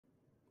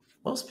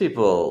Most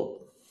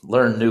people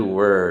learn new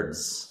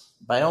words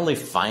by only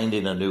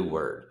finding a new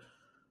word,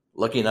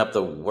 looking up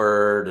the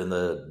word in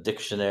the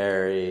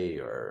dictionary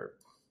or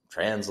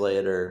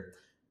translator,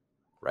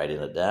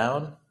 writing it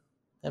down,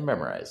 and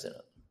memorizing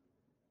it.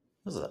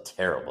 This is a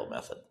terrible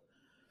method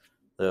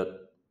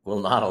that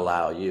will not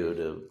allow you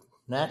to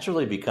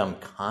naturally become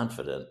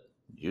confident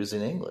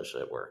using English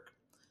at work.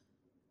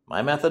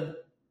 My method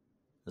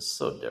is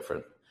so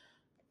different.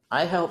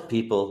 I help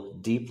people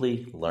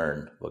deeply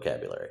learn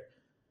vocabulary.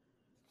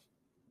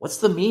 What's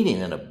the meaning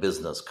in a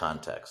business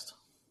context?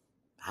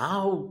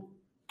 How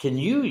can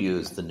you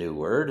use the new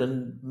word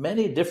in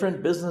many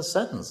different business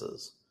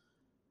sentences?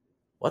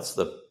 What's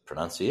the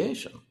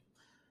pronunciation?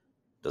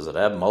 Does it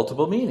have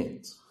multiple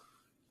meanings?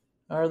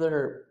 Are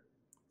there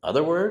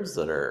other words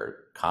that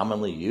are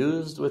commonly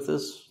used with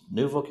this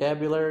new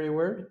vocabulary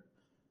word?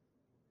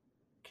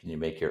 Can you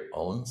make your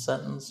own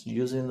sentence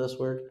using this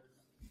word?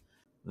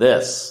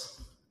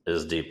 This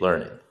is deep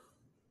learning.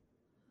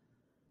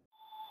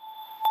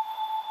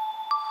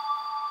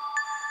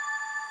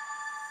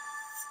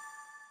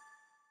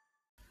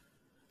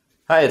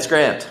 Hi, it's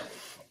Grant.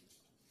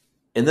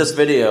 In this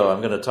video, I'm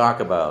going to talk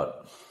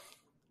about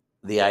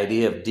the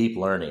idea of deep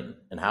learning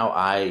and how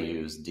I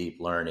use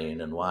deep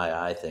learning and why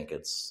I think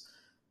it's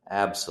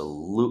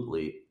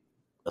absolutely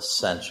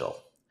essential.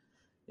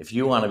 If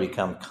you want to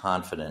become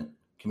confident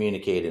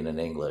communicating in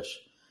English,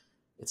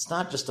 it's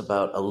not just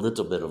about a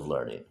little bit of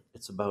learning,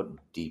 it's about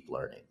deep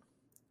learning.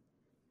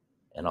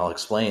 And I'll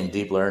explain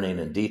deep learning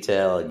in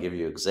detail and give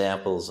you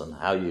examples on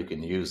how you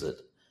can use it.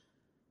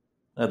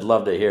 I'd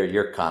love to hear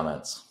your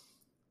comments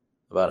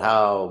about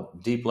how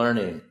deep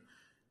learning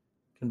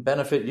can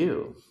benefit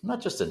you,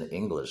 not just in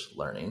English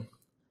learning,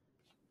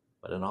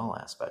 but in all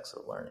aspects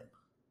of learning.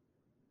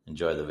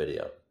 Enjoy the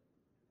video.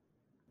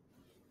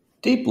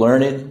 Deep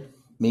learning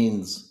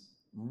means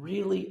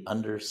really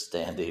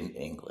understanding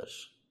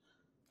English,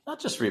 not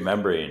just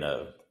remembering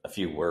a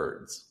few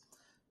words.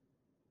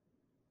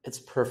 It's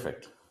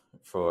perfect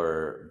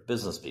for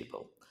business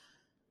people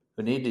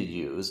who need to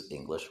use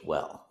English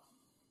well.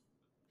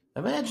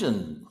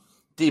 Imagine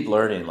deep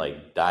learning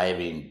like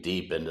diving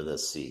deep into the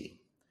sea,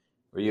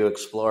 where you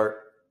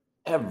explore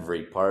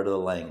every part of the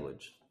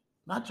language,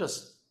 not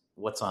just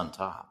what's on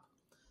top.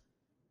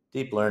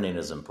 Deep learning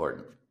is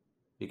important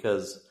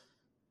because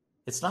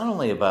it's not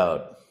only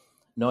about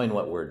knowing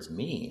what words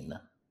mean,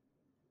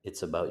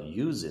 it's about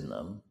using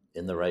them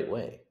in the right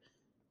way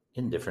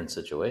in different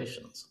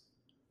situations,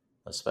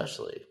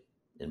 especially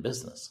in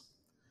business.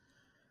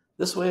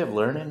 This way of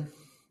learning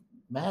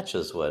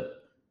matches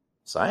what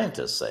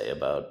scientists say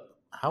about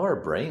how our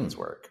brains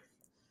work.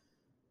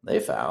 They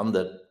found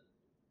that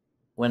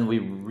when we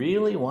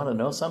really want to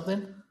know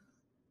something,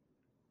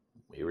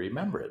 we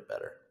remember it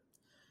better.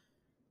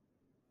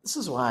 This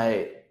is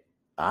why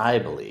I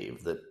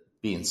believe that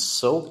being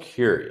so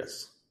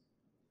curious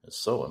is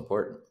so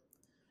important.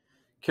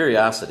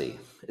 Curiosity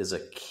is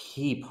a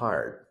key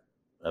part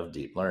of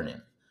deep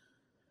learning.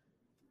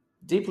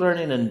 Deep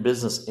learning in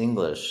business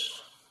English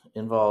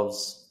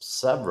involves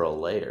several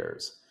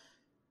layers.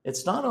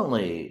 It's not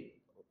only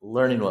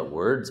learning what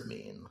words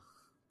mean,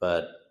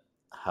 but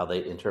how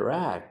they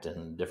interact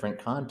in different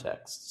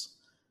contexts,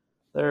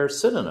 their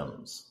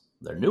synonyms,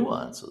 their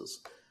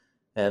nuances,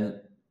 and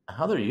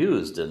how they're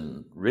used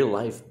in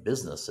real-life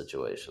business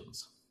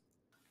situations.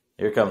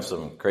 Here comes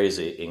some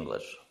crazy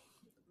English.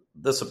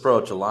 This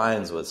approach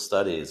aligns with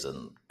studies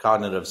in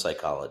cognitive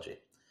psychology,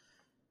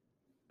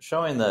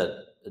 showing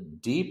that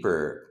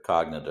deeper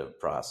cognitive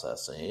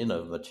processing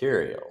of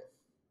material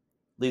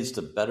leads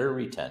to better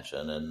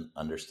retention and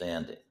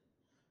understanding.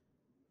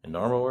 In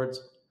normal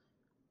words,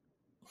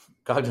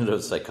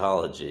 cognitive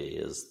psychology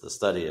is the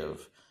study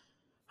of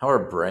how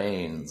our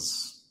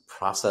brains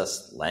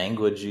process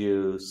language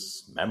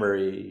use,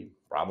 memory,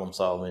 problem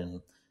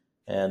solving,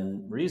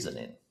 and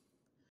reasoning.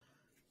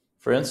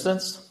 For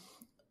instance,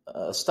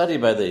 a study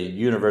by the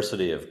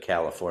University of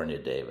California,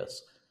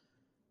 Davis,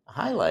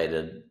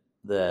 highlighted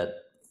that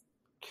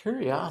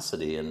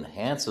curiosity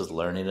enhances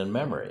learning and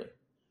memory,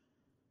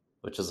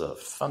 which is a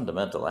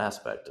fundamental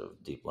aspect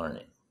of deep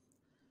learning.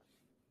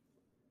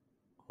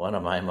 One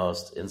of my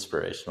most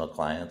inspirational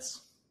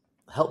clients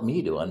helped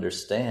me to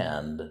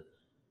understand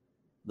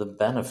the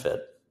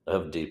benefit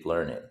of deep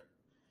learning.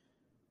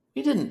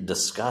 We didn't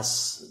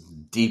discuss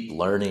deep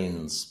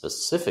learning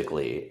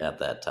specifically at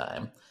that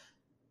time,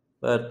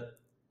 but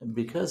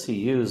because he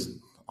used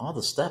all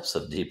the steps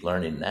of deep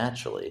learning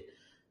naturally,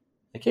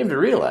 I came to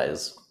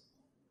realize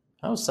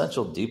how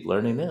essential deep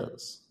learning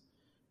is.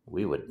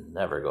 We would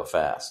never go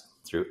fast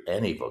through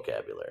any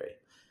vocabulary.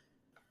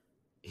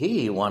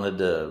 He wanted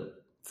to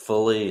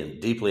fully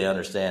and deeply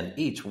understand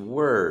each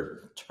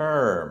word,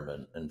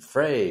 term, and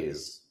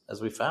phrase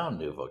as we found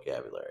new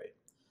vocabulary.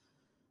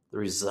 The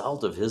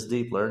result of his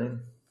deep learning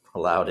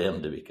allowed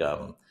him to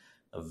become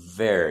a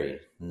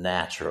very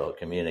natural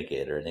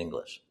communicator in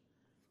English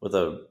with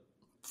a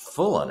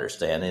full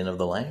understanding of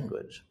the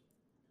language.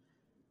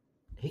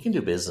 He can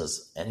do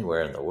business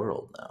anywhere in the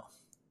world now,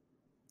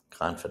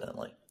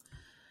 confidently.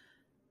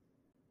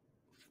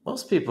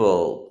 Most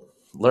people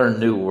learn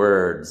new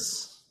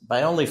words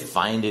by only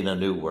finding a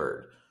new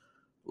word,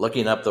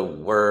 looking up the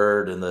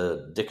word in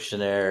the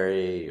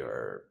dictionary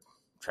or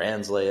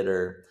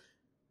translator,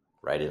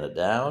 writing it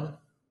down,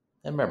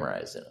 and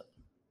memorizing it.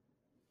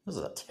 This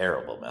is a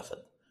terrible method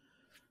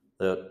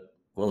that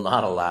will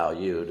not allow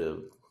you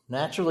to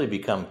naturally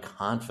become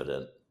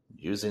confident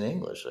using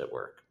English at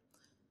work.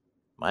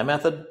 My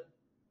method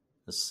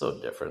is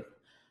so different.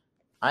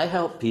 I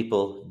help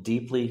people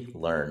deeply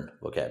learn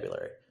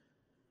vocabulary.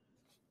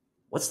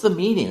 What's the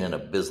meaning in a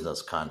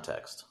business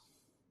context?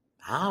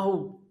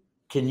 How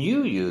can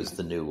you use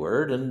the new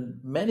word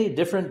in many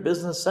different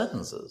business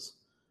sentences?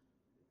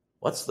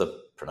 What's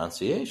the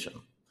pronunciation?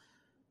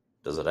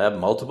 Does it have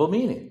multiple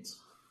meanings?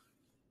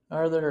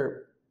 Are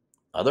there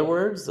other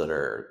words that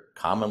are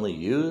commonly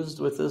used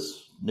with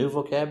this new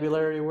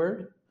vocabulary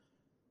word?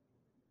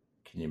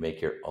 Can you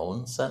make your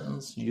own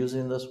sentence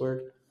using this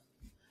word?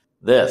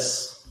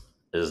 This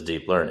is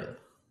deep learning.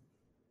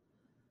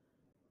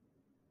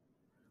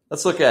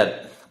 Let's look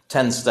at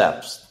 10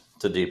 steps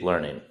to deep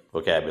learning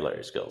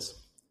vocabulary skills.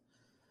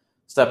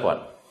 Step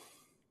 1,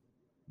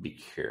 be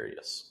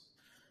curious.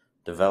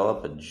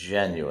 Develop a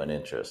genuine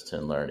interest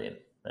in learning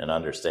and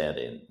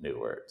understanding new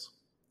words.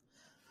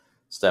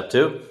 Step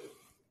 2,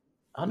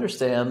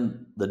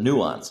 understand the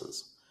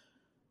nuances.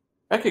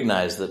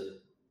 Recognize that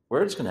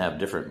words can have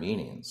different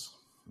meanings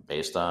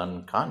based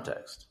on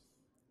context.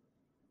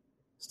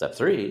 Step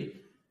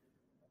 3,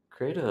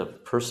 create a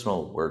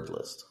personal word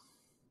list.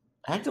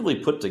 Actively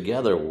put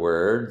together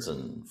words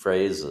and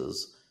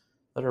phrases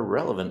that are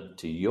relevant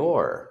to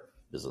your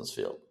business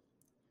field.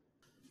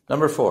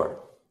 Number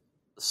 4,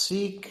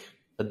 seek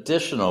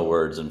additional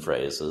words and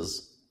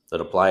phrases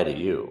that apply to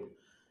you.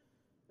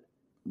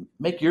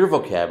 Make your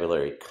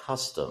vocabulary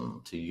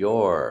custom to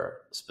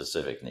your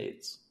specific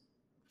needs.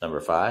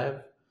 Number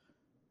 5,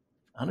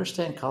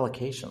 understand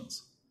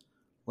collocations.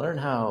 Learn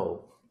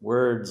how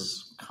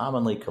words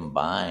commonly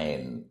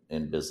combine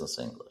in business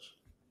English.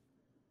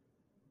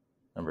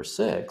 Number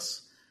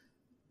 6,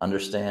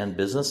 understand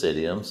business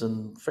idioms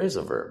and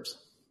phrasal verbs.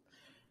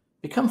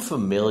 Become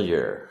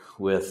familiar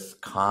with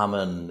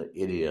common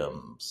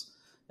idioms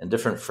and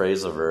different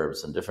phrasal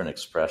verbs and different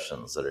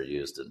expressions that are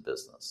used in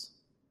business.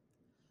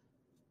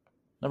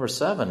 Number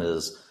 7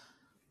 is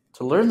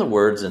to learn the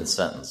words in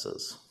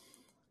sentences.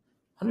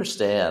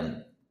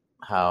 Understand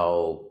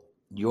how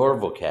your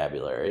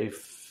vocabulary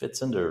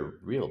fits into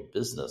real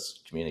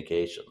business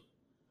communication.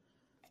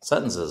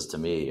 Sentences, to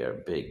me, are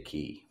a big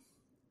key.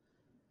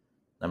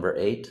 Number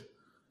 8,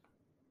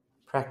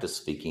 practice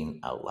speaking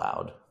out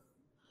loud.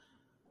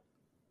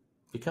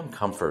 Become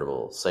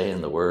comfortable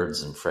saying the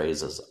words and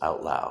phrases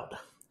out loud.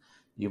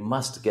 You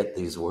must get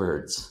these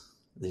words,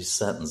 these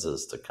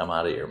sentences to come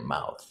out of your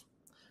mouth.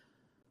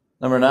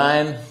 Number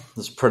 9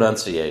 is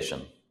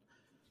pronunciation.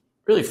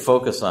 Really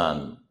focus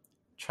on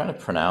trying to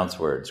pronounce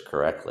words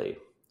correctly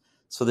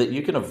so that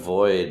you can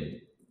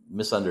avoid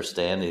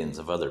misunderstandings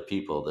of other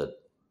people that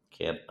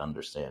can't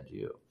understand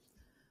you.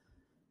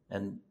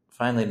 And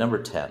finally,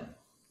 number 10,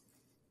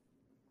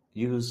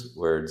 use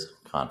words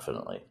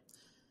confidently.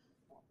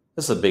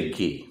 This is a big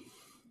key,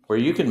 where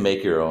you can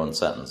make your own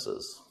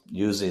sentences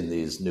using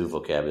these new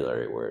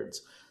vocabulary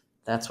words.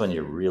 That's when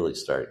you really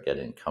start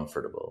getting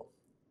comfortable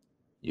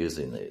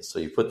using these. So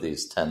you put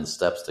these 10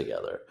 steps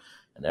together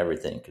and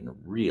everything can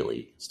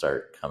really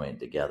start coming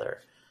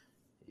together.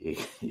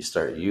 You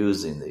start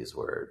using these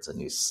words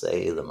and you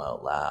say them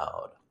out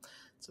loud.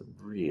 It's a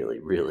really,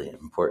 really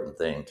important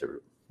thing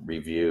to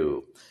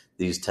review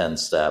these 10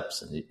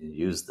 steps and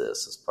use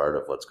this as part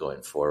of what's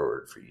going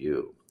forward for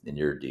you in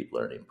your deep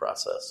learning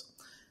process.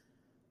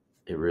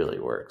 It really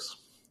works.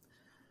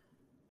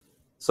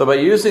 So by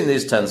using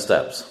these 10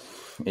 steps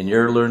in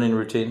your learning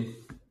routine,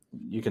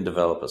 you can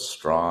develop a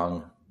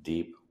strong,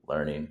 deep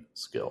learning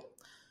skill.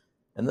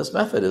 And this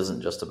method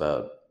isn't just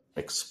about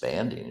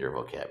expanding your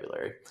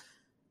vocabulary.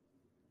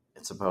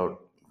 It's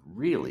about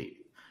really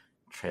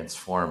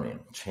transforming,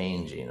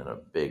 changing in a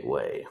big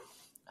way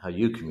how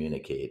you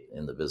communicate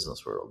in the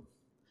business world.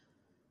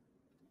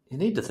 You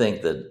need to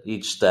think that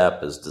each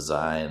step is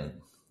designed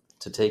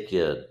to take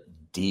you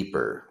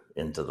deeper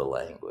into the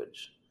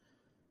language,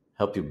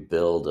 help you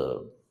build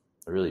a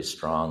really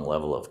strong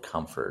level of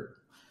comfort,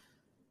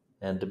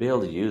 and to be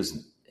able to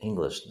use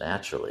English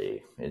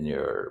naturally in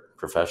your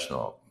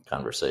professional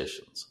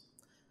conversations.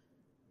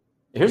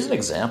 Here's an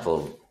example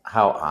of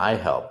how I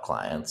help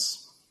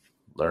clients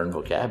learn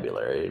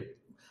vocabulary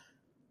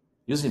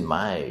using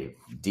my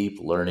deep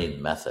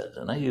learning method,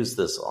 and I use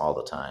this all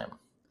the time.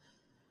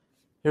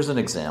 Here's an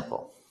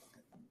example.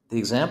 The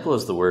example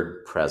is the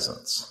word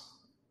presence,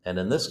 and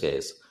in this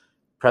case,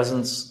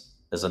 presence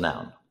is a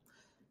noun.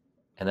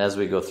 And as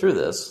we go through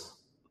this,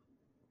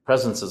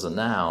 presence as a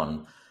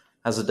noun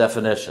has a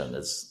definition.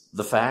 It's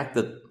the fact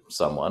that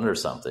someone or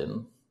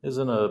something is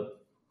in a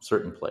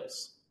certain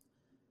place.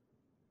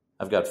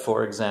 I've got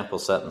 4 example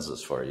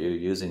sentences for you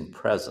using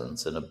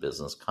presence in a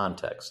business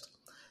context.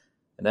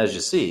 And as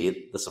you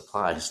see, this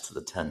applies to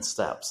the 10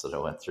 steps that I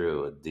went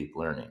through with deep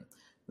learning.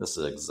 This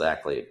is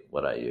exactly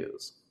what I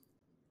use.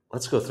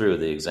 Let's go through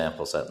the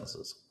example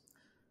sentences.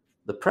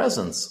 The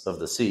presence of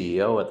the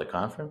CEO at the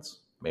conference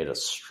made a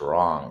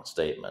strong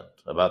statement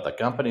about the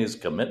company's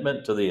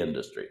commitment to the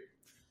industry.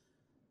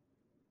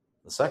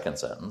 The second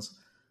sentence,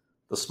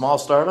 the small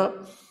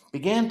startup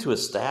began to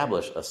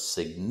establish a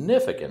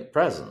significant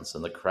presence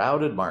in the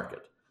crowded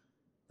market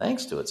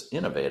thanks to its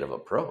innovative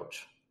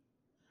approach.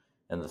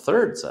 And the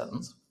third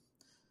sentence,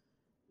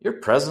 your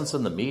presence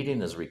in the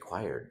meeting is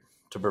required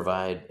to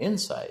provide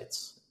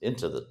insights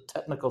into the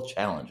technical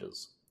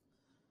challenges.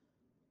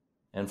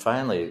 And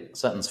finally,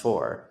 sentence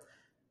 4,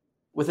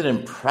 with an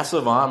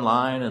impressive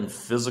online and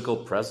physical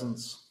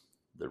presence,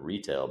 the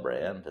retail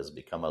brand has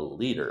become a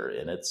leader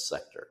in its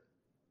sector.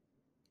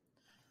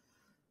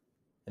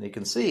 And you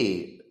can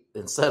see,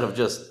 instead of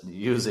just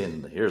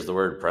using, here's the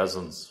word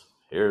presence,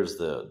 here's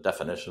the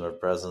definition of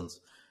presence,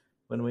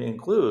 when we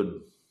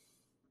include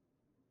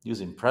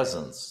using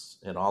presence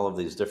in all of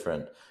these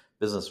different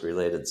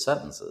business-related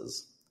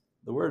sentences,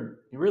 the word,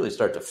 you really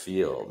start to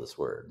feel this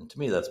word. And to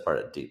me, that's part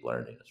of deep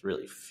learning, is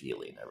really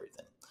feeling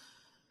everything.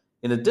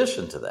 In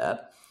addition to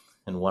that,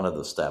 and one of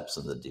the steps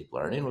in the deep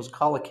learning was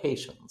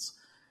collocations.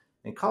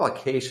 And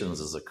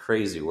collocations is a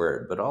crazy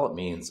word, but all it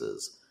means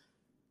is,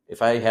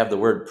 if I have the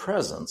word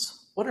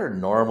presence, what are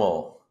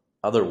normal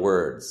other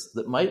words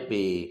that might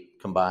be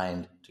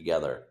combined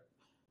together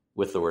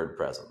with the word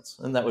presence?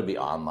 And that would be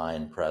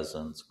online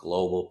presence,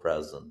 global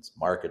presence,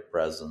 market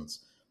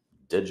presence,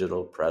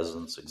 digital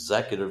presence,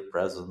 executive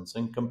presence,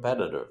 and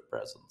competitive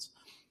presence.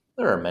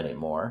 There are many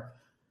more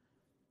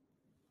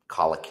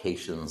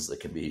collocations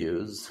that can be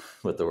used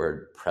with the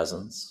word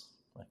presence.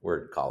 Like,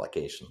 word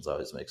collocations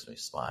always makes me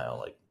smile.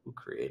 Like, who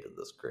created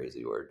this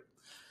crazy word?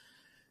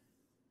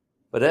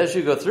 But as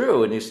you go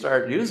through and you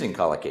start using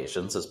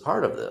collocations as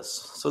part of this,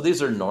 so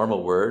these are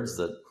normal words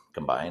that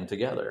combine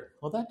together.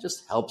 Well, that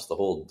just helps the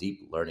whole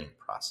deep learning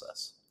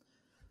process.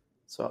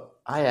 So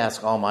I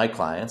ask all my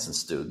clients and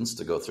students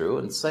to go through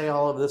and say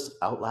all of this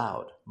out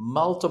loud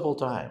multiple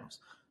times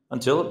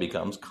until it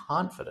becomes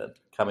confident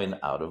coming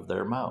out of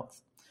their mouth.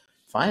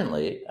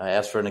 Finally, I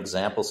ask for an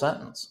example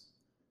sentence.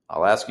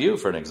 I'll ask you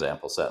for an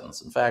example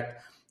sentence. In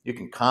fact, you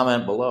can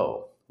comment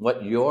below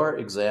what your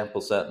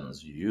example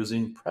sentence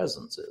using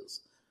presence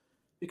is,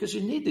 because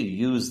you need to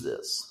use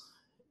this.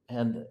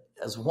 And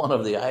as one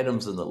of the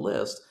items in the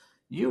list,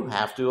 you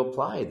have to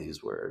apply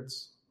these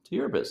words to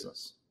your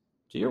business,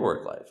 to your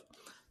work life.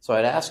 So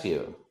I'd ask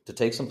you to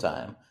take some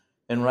time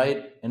and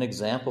write an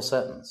example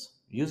sentence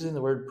using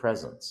the word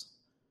presence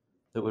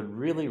that would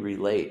really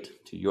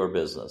relate to your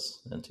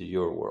business and to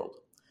your world.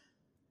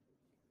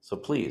 So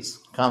please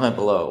comment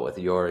below with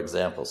your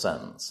example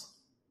sentence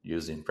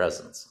using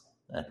presence.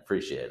 I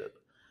appreciate it.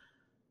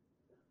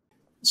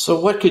 So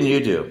what can you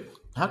do?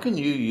 How can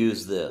you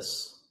use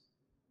this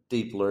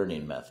deep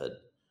learning method?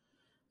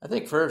 I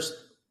think first,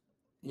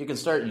 you can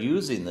start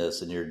using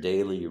this in your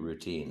daily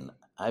routine.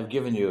 I've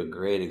given you a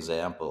great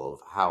example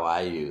of how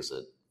I use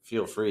it.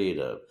 Feel free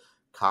to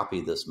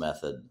copy this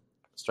method.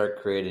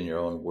 Start creating your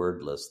own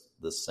word list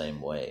this same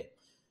way.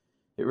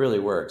 It really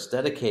works.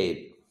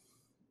 Dedicate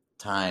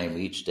time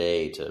each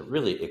day to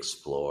really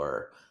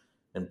explore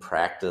and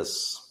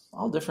practice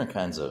all different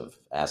kinds of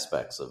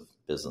aspects of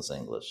business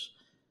English.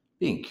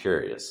 Being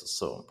curious is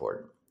so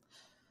important.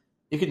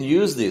 You can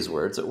use these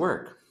words at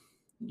work.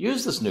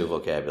 Use this new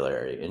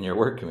vocabulary in your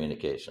work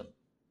communication,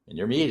 in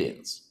your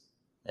meetings,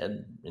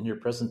 and in your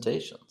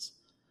presentations.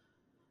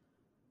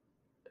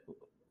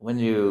 When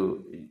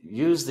you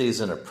use these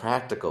in a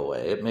practical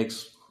way, it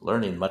makes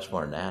learning much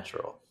more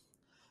natural.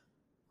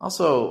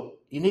 Also,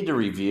 you need to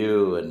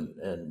review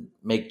and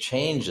make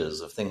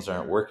changes if things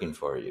aren't working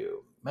for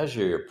you.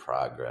 Measure your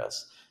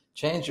progress.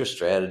 Change your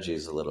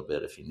strategies a little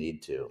bit if you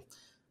need to.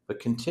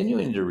 But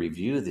continuing to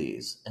review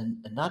these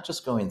and not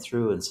just going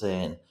through and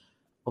saying,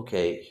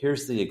 okay,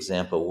 here's the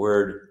example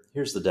word,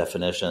 here's the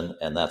definition,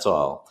 and that's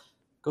all.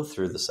 Go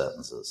through the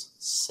sentences.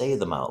 Say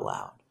them out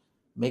loud.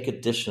 Make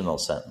additional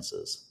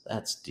sentences.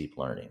 That's deep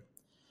learning.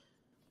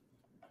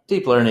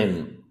 Deep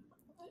learning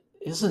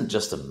isn't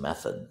just a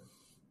method.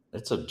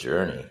 It's a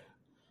journey.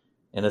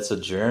 And it's a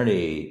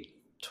journey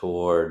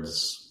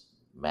towards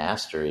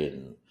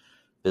mastering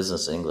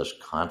business English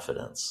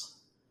confidence.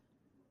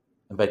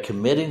 And by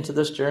committing to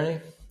this journey,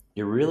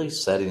 you're really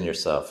setting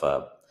yourself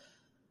up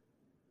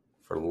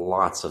for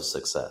lots of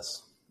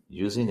success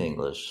using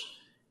English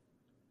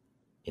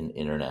in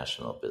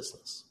international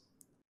business.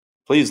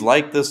 Please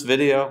like this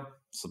video,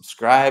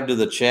 subscribe to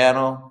the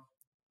channel,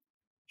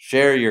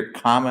 share your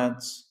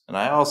comments, and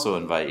I also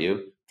invite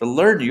you to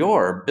learn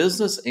your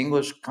Business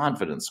English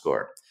Confidence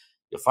Score.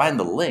 You'll find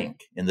the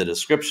link in the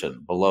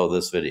description below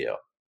this video.